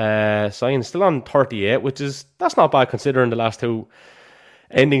 49, Sainz still on 38, that's not bad considering the last two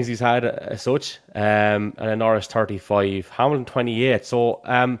endings he's had as such. And then Norris 35, Hamilton 28. So,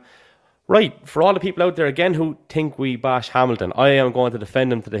 right, for all the people out there again who think we bash Hamilton, I am going to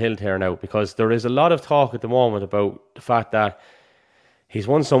defend him to the hilt here now, because there is a lot of talk at the moment about the fact that he's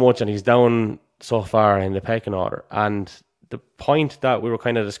won so much and he's down so far in the pecking order. And the point that we were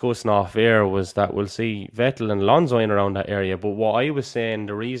kind of discussing off air was that we'll see Vettel and Alonso in around that area. But what I was saying,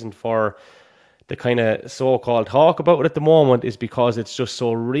 the reason for the kind of so-called talk about it at the moment is because it's just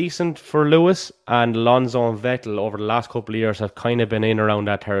so recent for Lewis, and Alonso and Vettel over the last couple of years have kind of been in around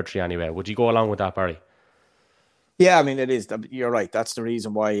that territory anyway. Would you go along with that, Barry? Yeah, I mean, it is. You're right. That's the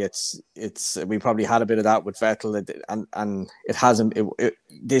reason why it's. We probably had a bit of that with Vettel, and it hasn't.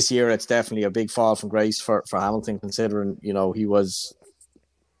 This year, it's definitely a big fall from grace for Hamilton, considering, you know, he was,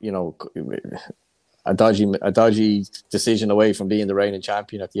 you know, a dodgy decision away from being the reigning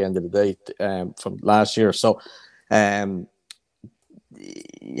champion at the end of the day from last year. So, how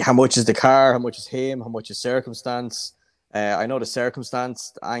much is the car? How much is him? How much is circumstance? I know the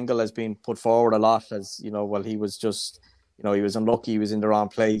circumstance angle has been put forward a lot as, you know, well, he was just, you know, he was unlucky, he was in the wrong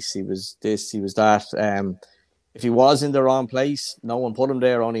place, he was this, he was that. If he was in the wrong place, no one put him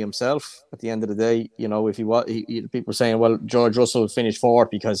there, only himself at the end of the day. You know, if he was, people were saying, well, George Russell finished 4th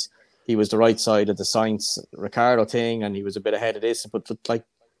because he was the right side of the Sainz Ricardo thing and he was a bit ahead of this, but like,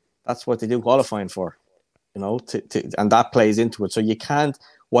 that's what they do qualifying for, you know, and that plays into it. So you can't,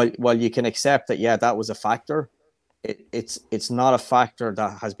 while you can accept that, yeah, that was a factor, it's not a factor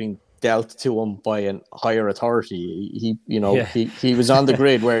that has been dealt to him by a higher authority. He was on the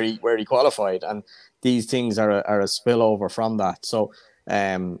grid where he qualified, and these things are a spillover from that. So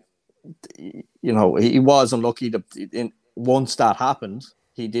he was unlucky that once that happened,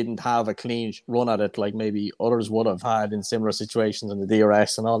 he didn't have a clean run at it like maybe others would have had in similar situations in the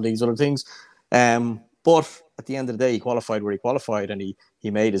DRS and all these other things. But at the end of the day, he qualified where he qualified, and he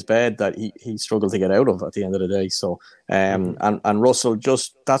made his bed that he struggled to get out of at the end of the day. So, and Russell,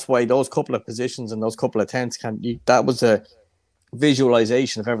 that's why those couple of positions and those couple of tenths that was a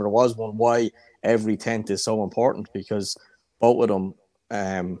visualization, if ever there was one, why every tenth is so important, because both of them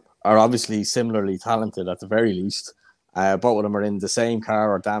are obviously similarly talented at the very least. Both of them are in the same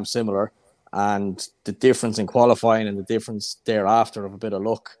car or damn similar, and the difference in qualifying and the difference thereafter of a bit of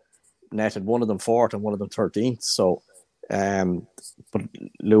luck netted one of them 4th and one of them 13th. So, but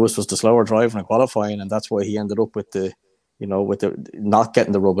Lewis was the slower driver in qualifying, and that's why he ended up with the not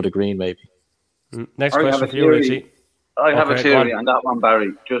getting the rub of the green, maybe. Next question for you, Richie. I have a theory on that one,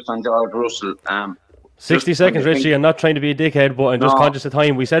 Barry, just on George Russell. 60 seconds, Richie. I'm not trying to be a dickhead, but I'm just conscious of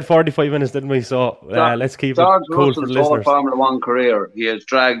time. We said 45 minutes, didn't we? So let's keep George it cool Russell's for the listeners. Formula One career, he has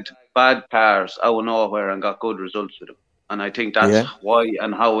dragged bad cars out of nowhere and got good results with them. And I think that's why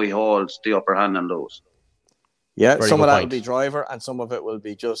and how he holds the upper hand on those. Yeah, some of that will be driver, and some of it will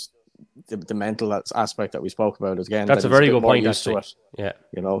be just the mental aspect that we spoke about again. That's a very good point, actually. Yeah,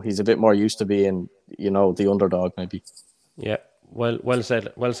 he's a bit more used to being, the underdog, maybe. Yeah, well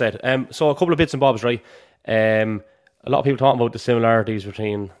said. So a couple of bits and bobs, right? A lot of people talking about the similarities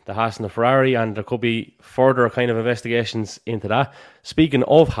between the Haas and the Ferrari, and there could be further kind of investigations into that. Speaking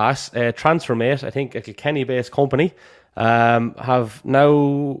of Haas, TransferMate, I think a Kilkenny-based company, have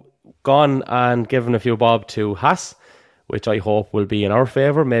now gone and given a few bob to Haas, which I hope will be in our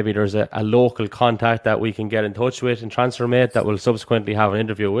favour. Maybe there's a local contact that we can get in touch with in TransferMate that will subsequently have an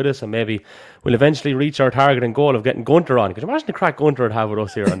interview with us, and maybe we'll eventually reach our target and goal of getting Gunter on. Could you imagine the crack Gunter would have with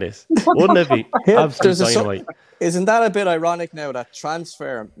us here on this? Wouldn't it be absolute dynamite? Isn't that a bit ironic now that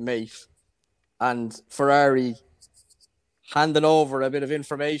TransferMate and Ferrari handing over a bit of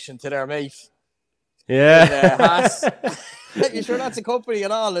information to their mate? Yeah. Haas. You sure that's a company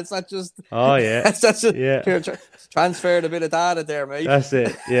at all? It's not just. Oh yeah. That's just transferred a bit of data there, mate. That's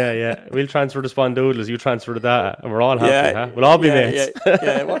it. Yeah. We'll transfer the Spondoodles, you transfer the data, and we're all happy. Huh? We'll all be mates.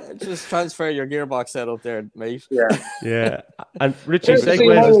 Well, just transfer your gearbox setup there, mate. Yeah. And Richie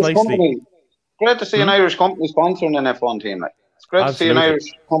segues us nicely. Great to see an Irish company sponsoring an F1 team. Like, it's great to see an Irish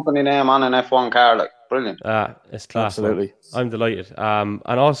company name on an F1 car. Like, brilliant. It's class. Absolutely. Man. I'm delighted. And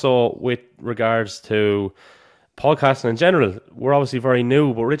also with regards to podcasting in general, we're obviously very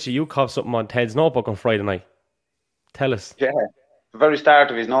new, but Richie, you caught something on Ted's notebook on Friday night. Tell us. Yeah, the very start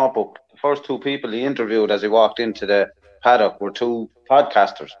of his notebook, the first two people he interviewed as he walked into the paddock were two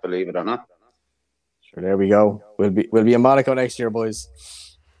podcasters, believe it or not. Sure, there we go. We'll be in Monaco next year, boys.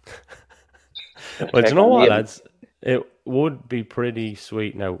 Well, do you know what, lads? It would be pretty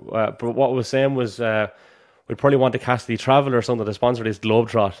sweet now. But what I was saying was we'd probably want the Cassidy Travel or something to sponsor this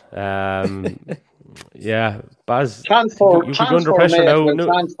Globetrot. Yeah, Baz, transfer you could be under pressure now. Will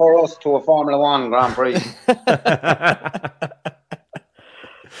transfer us to a Formula One Grand Prix.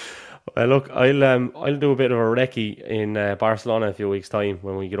 Well, look, I'll do a bit of a recce in Barcelona in a few weeks' time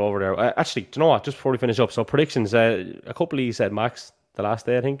when we get over there. Actually, do you know what? Just before we finish up, so predictions. A couple of you said Max the last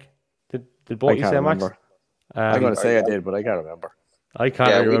day, I think. Did both you say remember. Max? I'm going to say I did, but I can't remember. I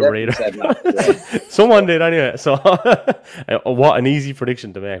can't remember either. Someone did anyway. So, what an easy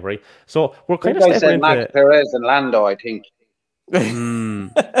prediction to make, right? So we're kind of stepping into Max Perez and Lando, I think.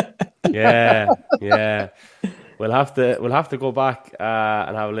 Yeah. We'll have to go back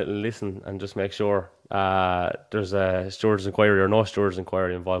and have a little listen and just make sure there's a stewards inquiry or no stewards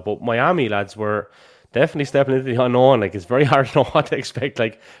inquiry involved. But Miami lads were definitely stepping into the unknown. Like, it's very hard to know what to expect.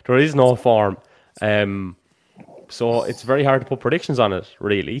 Like, there is no form. So it's very hard to put predictions on it,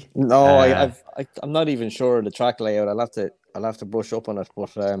 really. No, I'm not even sure of the track layout. I'll have to brush up on it.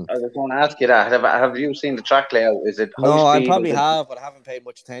 But I was going to ask you that. Have you seen the track layout? Is it high no? speed? I probably have, but I haven't paid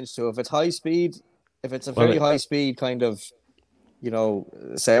much attention to it. If it's high speed, if it's a very high speed kind of,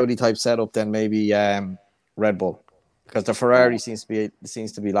 Saudi type setup, then maybe Red Bull, because the Ferrari seems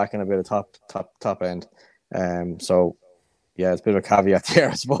to be lacking a bit of top end. So. Yeah, it's a bit of a caveat there,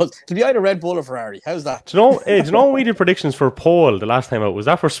 I suppose. To be either Red Bull or Ferrari. How's that? Do you know when we did predictions for pole the last time out? Was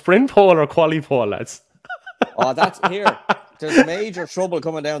that for sprint pole or quali pole, lads? Oh, that's here. There's major trouble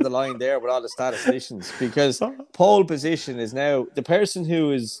coming down the line there with all the statisticians, because pole position is now the person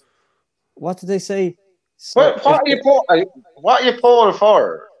who is. What did they say? What are you pole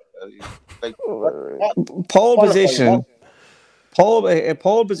for? Like, pole position. Pole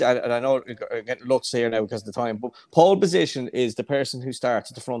position, and I know I get looks here now because of the time, but pole position is the person who starts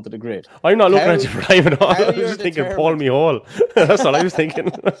at the front of the grid. I'm not looking at you for time at all. I was just thinking, Paul me hole. That's what I was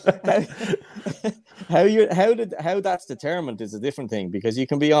thinking. How that's determined is a different thing, because you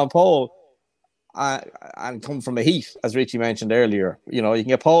can be on pole and come from a heat, as Richie mentioned earlier. You know, you can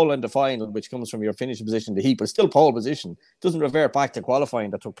get pole in the final, which comes from your finishing position, the heat, but still pole position. It doesn't revert back to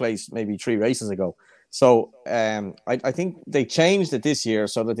qualifying that took place maybe 3 races ago. So I think they changed it this year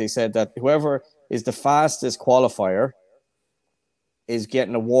so that they said that whoever is the fastest qualifier is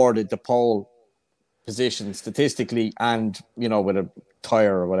getting awarded the pole position statistically, and, you know, with a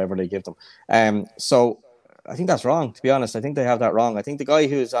tire or whatever they give them. So I think that's wrong, to be honest. I think they have that wrong. I think the guy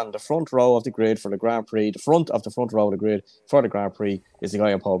who's on the front row of the grid for the Grand Prix, the front row of the grid for the Grand Prix, is the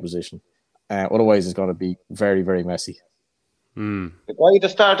guy in pole position. Otherwise, it's going to be very, very messy. The guy that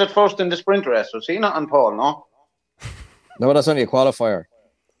started first in the sprint race, was he not on pole, no? No, that's only a qualifier.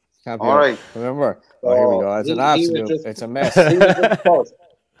 Can't be all right. Remember? Oh, here we go. It's an absolute, it's a mess. He was just first.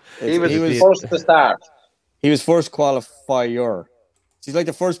 He was first to start. He was first qualifier. He's like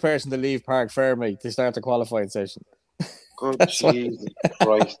the first person to leave Park Ferme to start the qualifying session. Good Jesus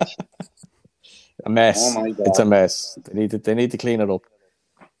Christ. A mess. Oh my God. It's a mess. They need to clean it up.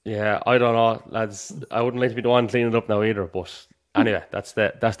 Yeah, I don't know, lads. I wouldn't like to be the one cleaning it up now either. But anyway, that's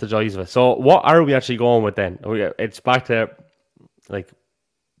the joys of it. So what are we actually going with then? It's back to like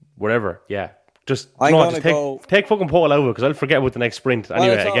whatever. Yeah, just take fucking Paul out because I'll forget about the next sprint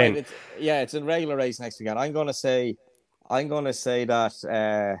anyway. Again, right. It's a regular race next weekend. I'm gonna say that I'm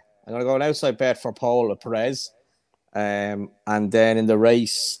gonna go an outside bet for Paul Perez, and then in the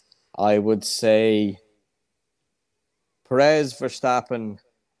race I would say Perez, Verstappen,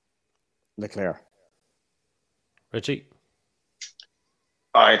 Leclerc. Richie?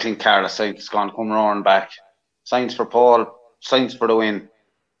 I think Carlos Sainz is going to come roaring back. Sainz for Paul, Sainz for the win.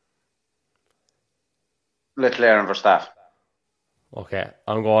 Leclerc and Verstappen. Okay,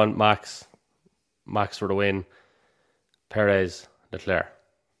 I'm going Max for the win. Perez, Leclerc.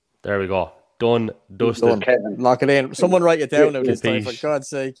 There we go. Done, dusted. Lock it in. Someone write it down now this time, for God's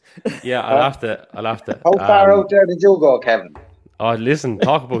sake. Yeah, I'll have to. How far out there did you go, Kevin? Oh, listen,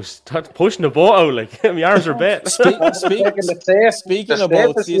 talk about pushing the boat out, like, my arms are bent. Speaking of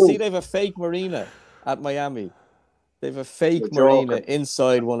boats, you see they have a fake marina at Miami. They have a fake marina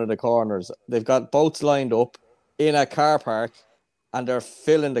inside one of the corners. They've got boats lined up in a car park, and they're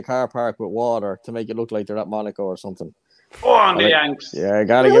filling the car park with water to make it look like they're at Monaco or something. Oh, on the Yanks. Yeah, I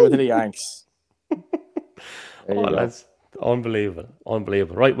gotta give it to the Yanks. That's unbelievable.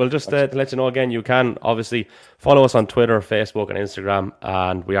 Right, well, just to let you know again, you can obviously follow us on Twitter, Facebook and Instagram,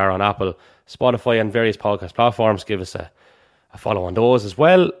 and we are on Apple, Spotify and various podcast platforms. Give us a follow on those as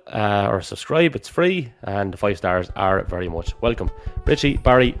well, or subscribe. It's free, and the 5 stars are very much welcome. Richie,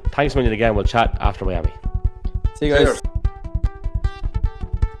 Barry, thanks a million again. We'll chat after Miami. See you guys. Cheers.